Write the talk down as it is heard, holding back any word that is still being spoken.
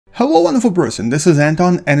Hello wonderful person, this is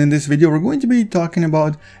Anton, and in this video we're going to be talking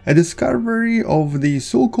about a discovery of the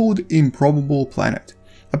so-called improbable planet.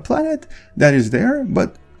 A planet that is there,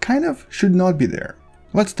 but kind of should not be there.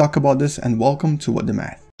 Let's talk about this and welcome to What the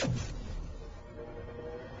Math.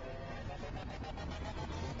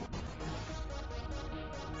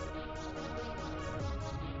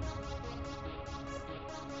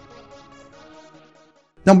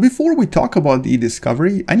 Now, before we talk about the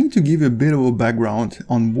discovery, I need to give you a bit of a background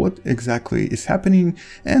on what exactly is happening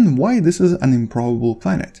and why this is an improbable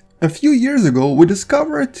planet. A few years ago, we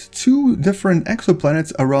discovered two different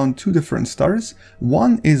exoplanets around two different stars.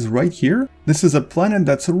 One is right here. This is a planet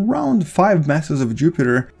that's around 5 masses of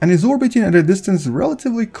Jupiter and is orbiting at a distance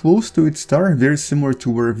relatively close to its star, very similar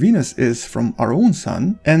to where Venus is from our own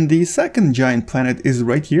sun. And the second giant planet is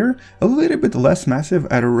right here, a little bit less massive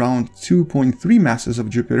at around 2.3 masses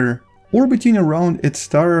of Jupiter, orbiting around its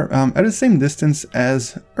star at the same distance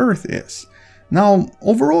as Earth is. Now,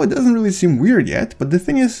 overall it doesn't really seem weird yet, but the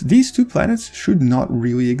thing is, these two planets should not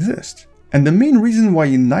really exist. And the main reason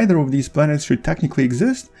why neither of these planets should technically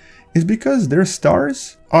exist is because their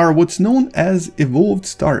stars are what's known as evolved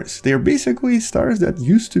stars. They are basically stars that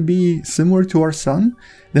used to be similar to our sun,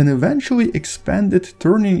 then eventually expanded,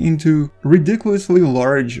 turning into ridiculously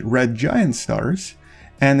large red giant stars,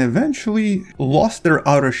 and eventually lost their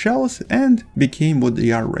outer shells and became what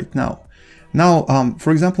they are right now. Now,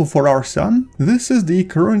 for example, for our sun, this is the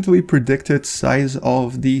currently predicted size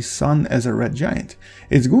of the sun as a red giant.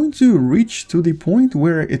 It's going to reach to the point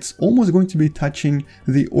where it's almost going to be touching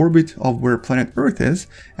the orbit of where planet Earth is,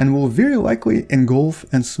 and will very likely engulf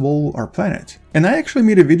and swallow our planet. And I actually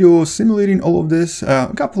made a video simulating all of this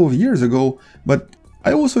a couple of years ago, but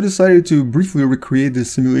I also decided to briefly recreate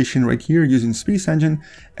this simulation right here using Space Engine,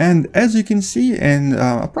 and as you can see, in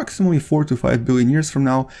approximately 4 to 5 billion years from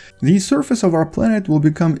now, the surface of our planet will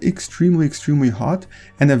become extremely hot,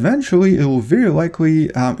 and eventually it will very likely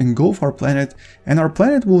engulf our planet, and our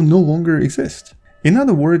planet will no longer exist. In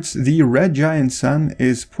other words, the red giant sun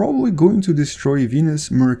is probably going to destroy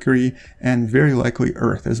Venus, Mercury, and very likely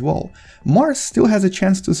Earth as well. Mars still has a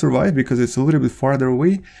chance to survive because it's a little bit farther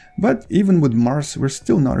away, but even with Mars, we're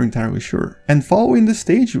still not entirely sure. And following this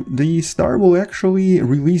stage, the star will actually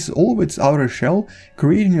release all of its outer shell,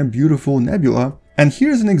 creating a beautiful nebula. And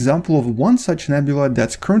here's an example of one such nebula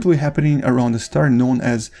that's currently happening around a star known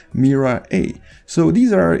as Mira A. So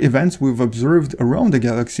these are events we've observed around the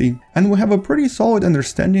galaxy, and we have a pretty solid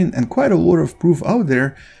understanding and quite a lot of proof out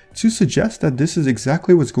there to suggest that this is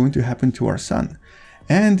exactly what's going to happen to our sun.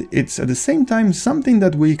 And it's at the same time something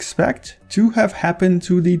that we expect to have happened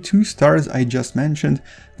to the two stars I just mentioned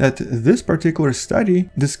that this particular study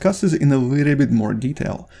discusses in a little bit more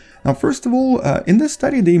detail. Now, first of all, in this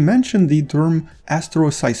study they mentioned the term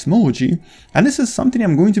astroseismology, and this is something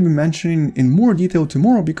I'm going to be mentioning in more detail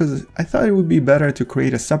tomorrow because I thought it would be better to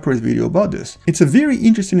create a separate video about this. It's a very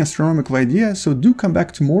interesting astronomical idea, so do come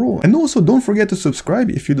back tomorrow, and also don't forget to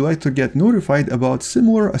subscribe if you'd like to get notified about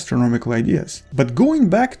similar astronomical ideas. But going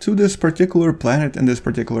back to this particular planet and this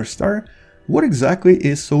particular star, what exactly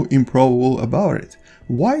is so improbable about it?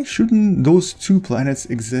 Why shouldn't those two planets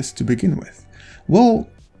exist to begin with? Well,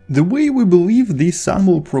 the way we believe the sun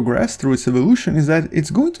will progress through its evolution is that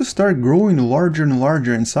it's going to start growing larger and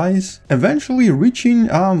larger in size, eventually reaching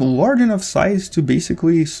large enough size to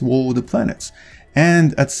basically swallow the planets.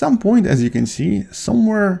 And at some point, as you can see,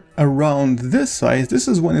 somewhere around this size, this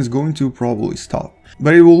is when it's going to probably stop.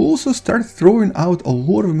 But it will also start throwing out a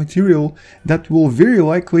lot of material that will very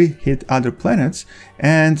likely hit other planets,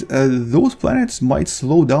 and those planets might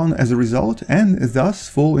slow down as a result and thus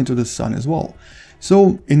fall into the sun as well.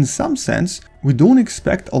 So in some sense, we don't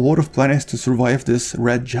expect a lot of planets to survive this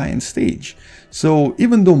red giant stage. So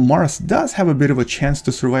even though Mars does have a bit of a chance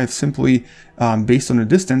to survive simply based on the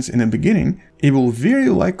distance in the beginning, it will very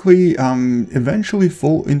likely eventually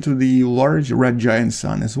fall into the large red giant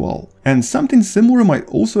sun as well. And something similar might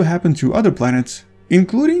also happen to other planets,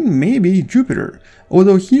 including maybe Jupiter,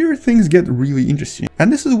 although here things get really interesting.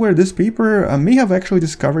 And this is where this paper may have actually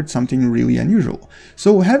discovered something really unusual.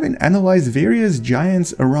 So having analyzed various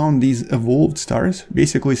giants around these evolved stars,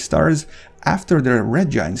 basically stars after their red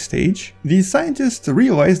giant stage, the scientists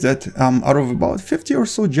realized that out of about 50 or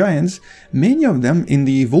so giants, many of them in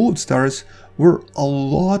the evolved stars were a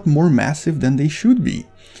lot more massive than they should be.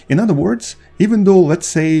 In other words, even though, let's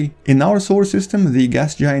say, in our solar system the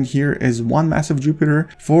gas giant here is one mass of Jupiter,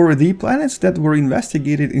 for the planets that were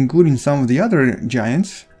investigated, including some of the other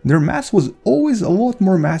giants, their mass was always a lot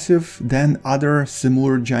more massive than other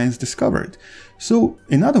similar giants discovered. So,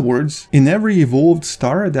 in other words, in every evolved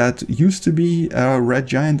star that used to be a red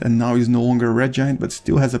giant and now is no longer a red giant but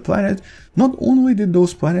still has a planet, not only did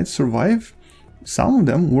those planets survive, some of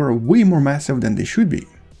them were way more massive than they should be.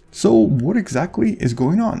 So, what exactly is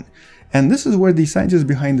going on? And this is where the scientists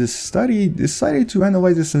behind this study decided to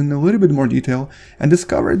analyze this in a little bit more detail and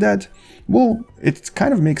discovered that, well, it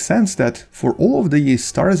kind of makes sense that for all of the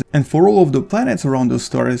stars and for all of the planets around those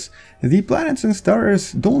stars, the planets and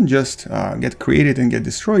stars don't just get created and get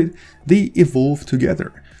destroyed, they evolve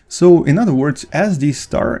together. So in other words, as the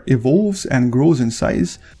star evolves and grows in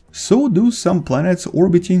size, so do some planets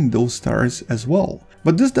orbiting those stars as well.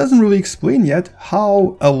 But this doesn't really explain yet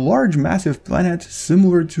how a large massive planet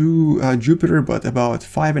similar to Jupiter but about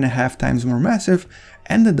 5.5 times more massive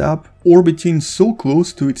ended up orbiting so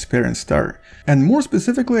close to its parent star, and more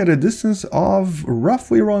specifically at a distance of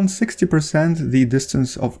roughly around 60% the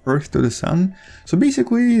distance of Earth to the Sun, so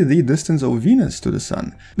basically the distance of Venus to the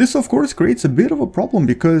Sun. This of course creates a bit of a problem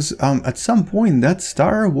because at some point that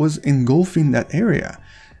star was engulfing that area.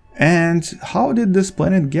 And how did this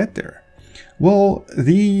planet get there? Well,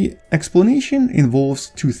 the explanation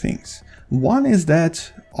involves two things. One is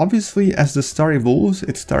that obviously as the star evolves,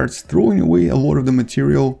 it starts throwing away a lot of the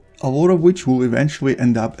material, a lot of which will eventually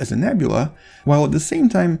end up as a nebula, while at the same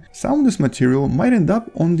time some of this material might end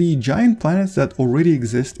up on the giant planets that already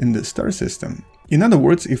exist in the star system. In other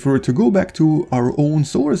words, if we were to go back to our own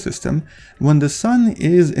solar system, when the sun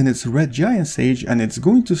is in its red giant stage and it's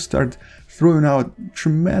going to start throwing out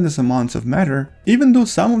tremendous amounts of matter, even though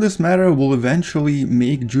some of this matter will eventually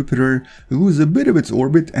make Jupiter lose a bit of its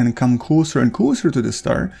orbit and come closer and closer to the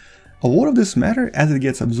star, a lot of this matter, as it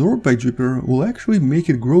gets absorbed by Jupiter, will actually make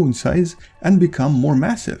it grow in size and become more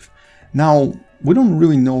massive. Now, we don't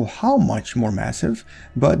really know how much more massive,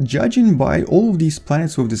 but judging by all of these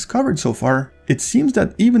planets we've discovered so far, it seems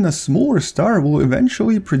that even a smaller star will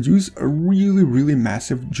eventually produce a really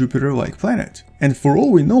massive Jupiter-like planet. And for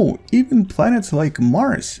all we know, even planets like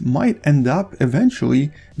Mars might end up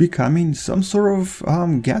eventually becoming some sort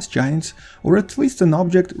of gas giants, or at least an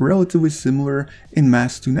object relatively similar in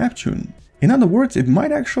mass to Neptune. In other words, it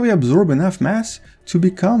might actually absorb enough mass to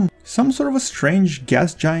become some sort of a strange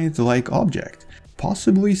gas giant-like object,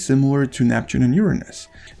 possibly similar to Neptune and Uranus.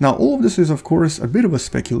 Now, all of this is of course a bit of a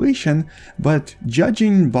speculation, but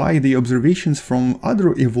judging by the observations from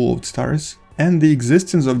other evolved stars and the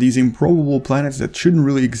existence of these improbable planets that shouldn't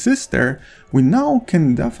really exist there, we now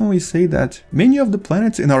can definitely say that many of the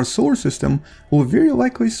planets in our solar system will very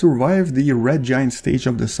likely survive the red giant stage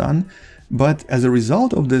of the Sun, but as a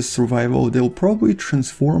result of this survival, they'll probably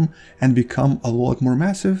transform and become a lot more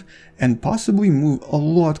massive and possibly move a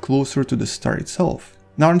lot closer to the star itself.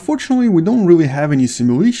 Now, unfortunately, we don't really have any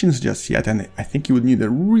simulations just yet, and I think you would need a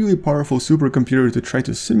really powerful supercomputer to try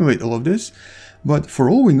to simulate all of this, but for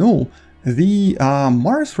all we know, the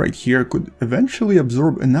Mars right here could eventually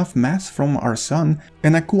absorb enough mass from our Sun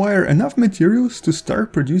and acquire enough materials to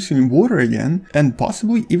start producing water again and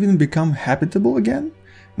possibly even become habitable again.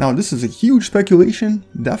 Now, this is a huge speculation,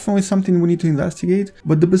 definitely something we need to investigate,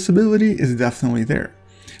 but the possibility is definitely there.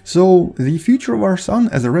 So, the future of our Sun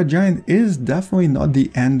as a red giant is definitely not the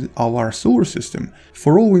end of our solar system.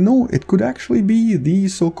 For all we know, it could actually be the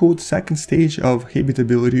so-called second stage of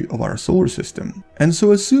habitability of our solar system. And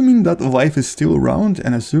so, assuming that life is still around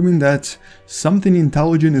and assuming that something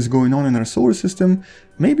intelligent is going on in our solar system,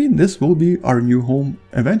 maybe this will be our new home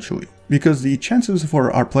eventually. Because the chances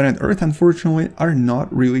for our planet Earth, unfortunately, are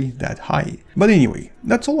not really that high. But anyway,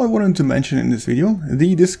 that's all I wanted to mention in this video.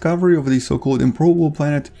 The discovery of the so-called improbable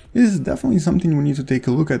planet is definitely something we need to take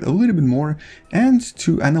a look at a little bit more and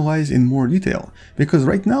to analyze in more detail. Because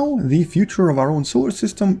right now, the future of our own solar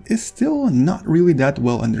system is still not really that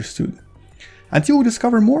well understood. Until we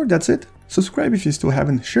discover more, that's it. Subscribe if you still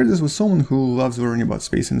haven't, share this with someone who loves learning about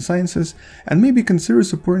space and sciences, and maybe consider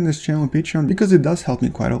supporting this channel on Patreon because it does help me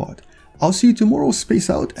quite a lot. I'll see you tomorrow,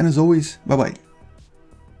 space out, and as always, bye bye.